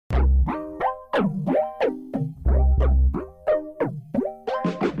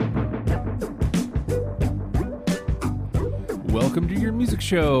Welcome to your music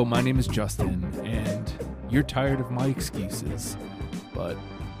show. My name is Justin, and you're tired of my excuses, but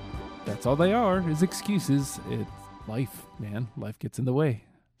that's all they are, is excuses. It's life, man. Life gets in the way.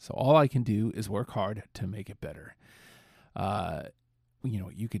 So all I can do is work hard to make it better. You know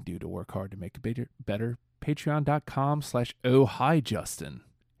what you can do to work hard to make it better? Patreon.com/ohhijustin.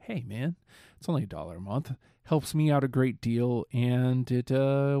 Hey, man, it's only $1 a month. Helps me out a great deal, and it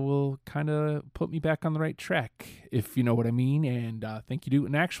will kind of put me back on the right track, if you know what I mean, and think you do.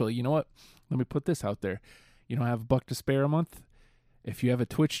 And actually, you know what? Let me put this out there. You don't have $1 to spare a month? If you have a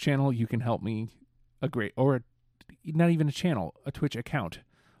Twitch channel, you can help me not even a channel, a Twitch account.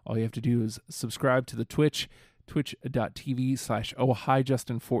 All you have to do is subscribe to the Twitch,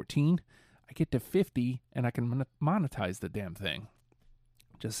 twitch.tv/ohhijustin14. I get to 50, and I can monetize the damn thing.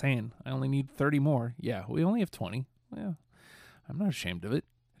 Just saying, I only need 30 more. Yeah, we only have 20. Well, I'm not ashamed of it.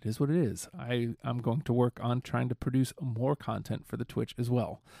 It is what it is. I'm going to work on trying to produce more content for the Twitch as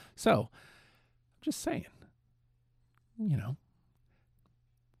well. So, just saying, you know,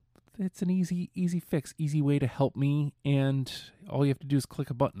 it's an easy fix, easy way to help me, and all you have to do is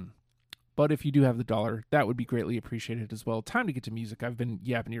click a button. But if you do have the $1, that would be greatly appreciated as well. Time to get to music. I've been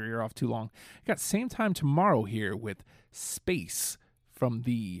yapping your ear off too long. Got Same Time Tomorrow here with Space from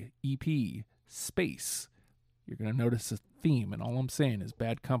the EP Space. You're going to notice a theme, and all I'm saying is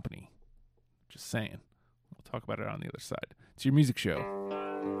bad company. Just saying. We'll talk about it on the other side. It's your music show.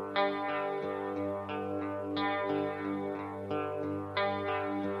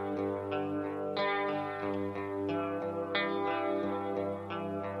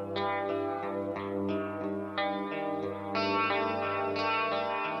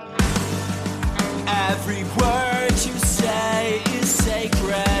 Every word you say is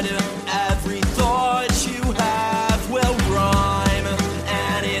sacred. Every thought you have will rhyme.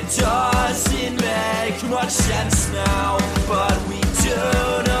 And it doesn't make much sense now, but we do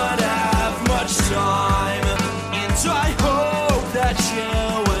not have much time. And I hope that you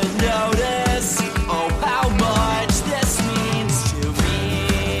would notice, oh, how much this means to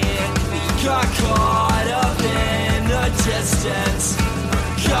me. We got caught up in the distance,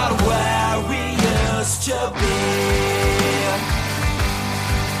 got where we used to be.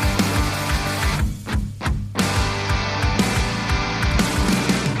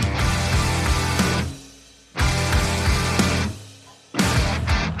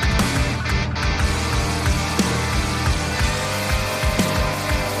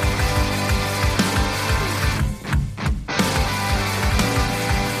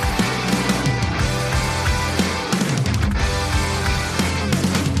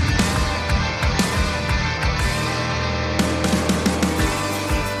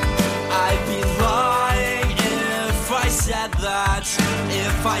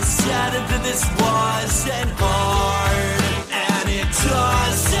 If I said that this wasn't hard, and it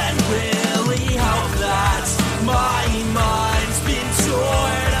doesn't really help that my mind's been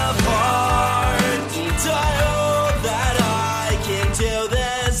torn apart, and I hope that I can do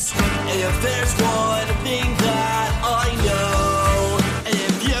this. If there's one thing that I know,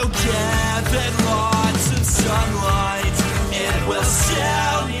 if you give it lots of sunlight, it will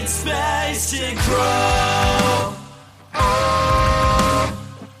still need space to grow.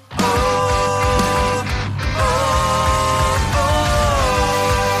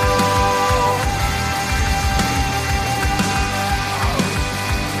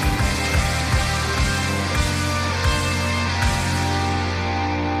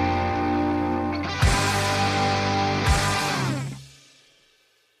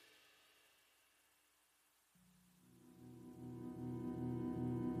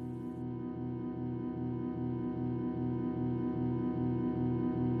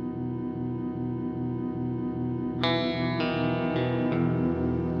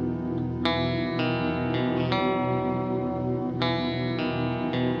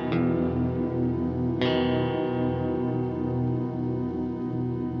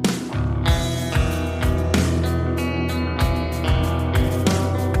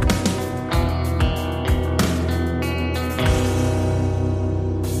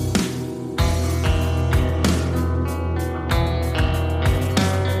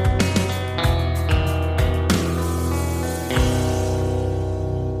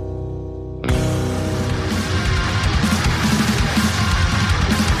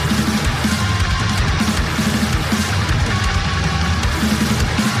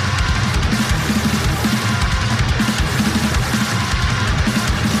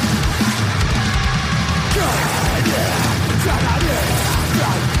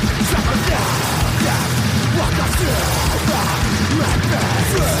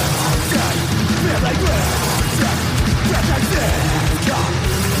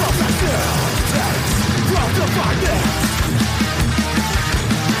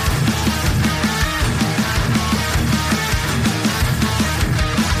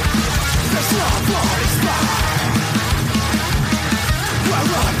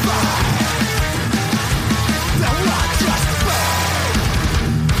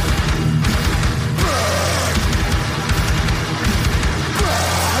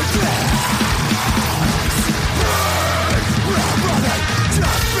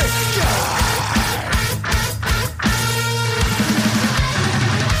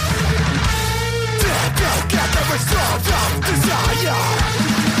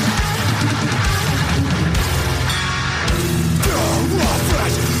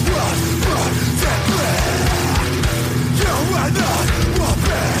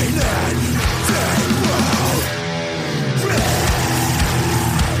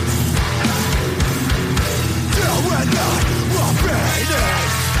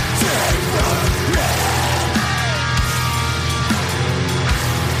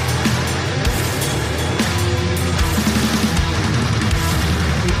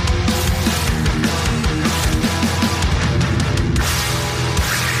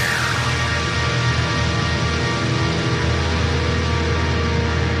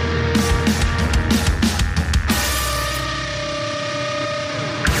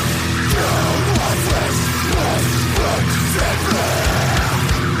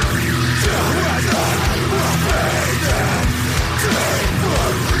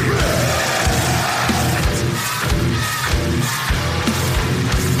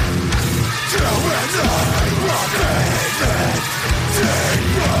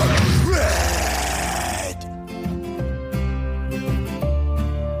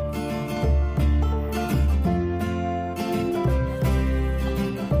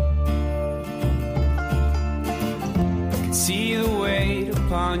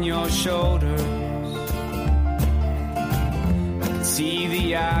 on your shoulders. I can see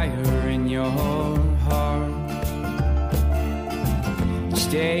the ire in your heart. Each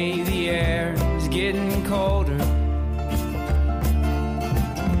day the air is getting colder.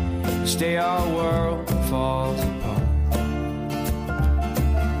 Each day our world falls apart.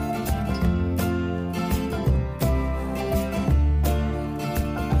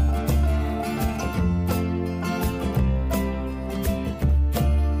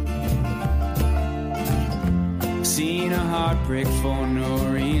 Seen a heartbreak for no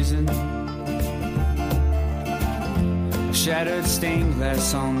reason. A shattered stained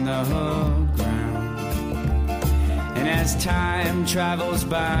glass on the ground. And as time travels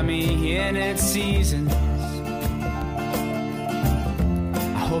by me in its seasons,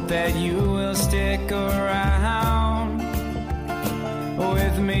 I hope that you will stick around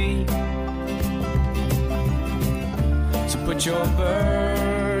with me. So put your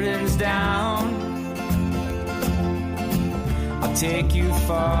burdens down. I'll take you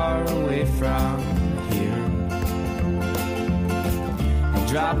far away from here. And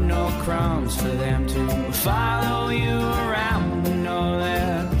drop no crumbs for them to follow you around. No,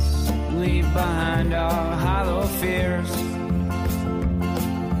 let's leave behind our hollow fears.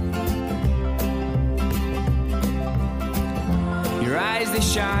 Your eyes, they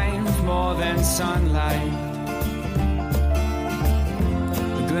shine with more than sunlight.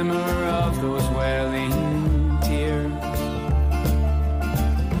 The glimmer of those welling tears.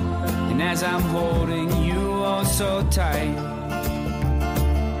 And as I'm holding you oh so tight,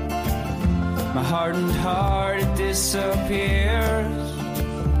 my hardened heart, it disappears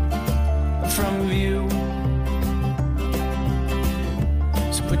from view.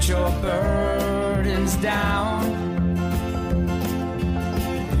 So put your burdens down.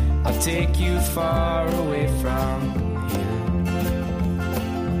 I'll take you far away from here.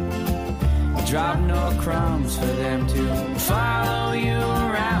 Drop no crumbs for them to follow you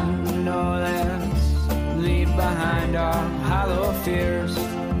around. No, let's leave behind our hollow fears.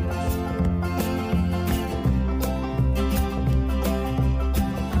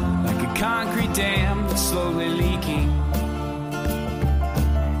 Like a concrete dam that's slowly leaking,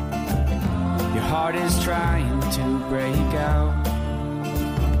 your heart is trying to break out.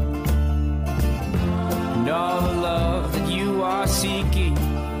 And all the love that you are seeking,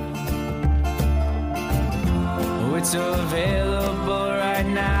 oh, it's available right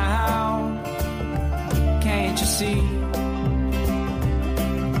now. Can't you see?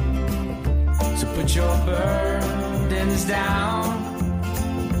 So put your burdens down.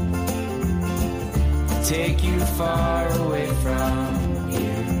 Take you far away from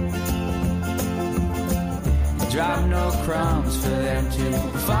here. Drop no crumbs for them to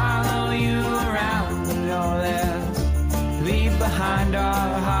follow you around. No, let's leave behind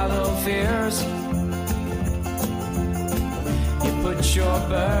our hollow fears. You put your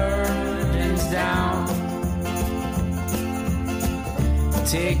burdens down.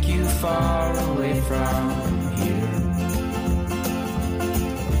 Take you far away from here.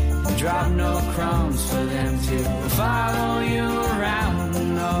 Drop no crumbs for them to follow you around.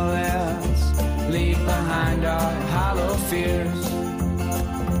 No, let's leave behind our hollow fears.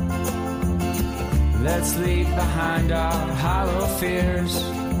 Let's leave behind our hollow fears.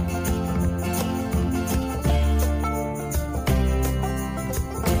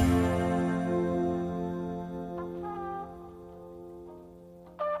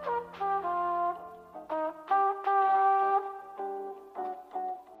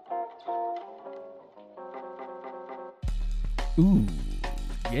 Ooh,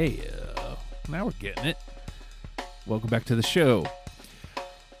 yeah. Now we're getting it. Welcome back to the show.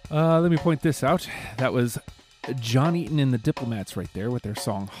 Let me point this out. That was John Eaton and the Diplomats right there with their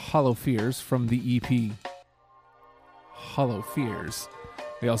song Hollow Fears from the EP Hollow Fears.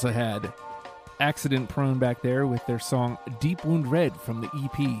 We also had Accident Prone back there with their song Deep Wound Red from the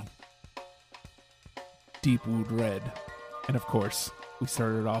EP Deep Wound Red. And of course, we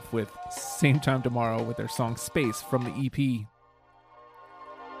started off with Same Time Tomorrow with their song Space from the EP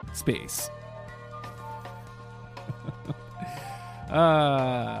Space.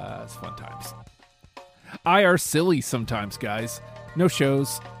 It's fun times. I are silly sometimes, guys. No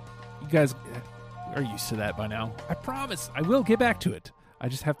shows. You guys are used to that by now. I promise I will get back to it. I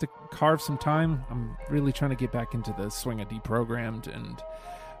just have to carve some time. I'm really trying to get back into the swing of Deprogrammed, and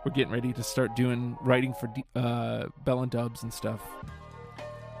we're getting ready to start doing writing for Bell and Dubs and stuff.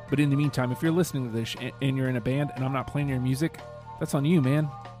 But in the meantime, if you're listening to this and you're in a band and I'm not playing your music, that's on you, man.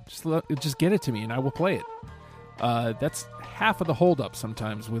 Just get it to me and I will play it. That's half of the holdup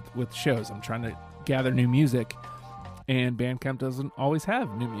sometimes with shows. I'm trying to gather new music, and Bandcamp doesn't always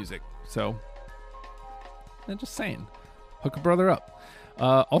have new music. So, I'm just saying, hook a brother up.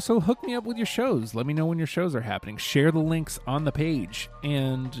 Also, hook me up with your shows. Let me know when your shows are happening. Share the links on the page,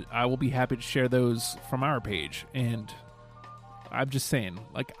 and I will be happy to share those from our page. And I'm just saying,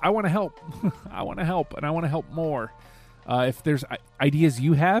 like, I want to help. I want to help, and I want to help more. If there's ideas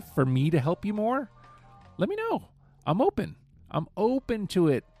you have for me to help you more, let me know. I'm open. I'm open to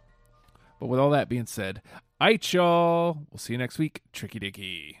it. But with all that being said, aight, y'all. We'll see you next week. Tricky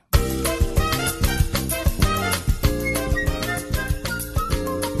Dicky.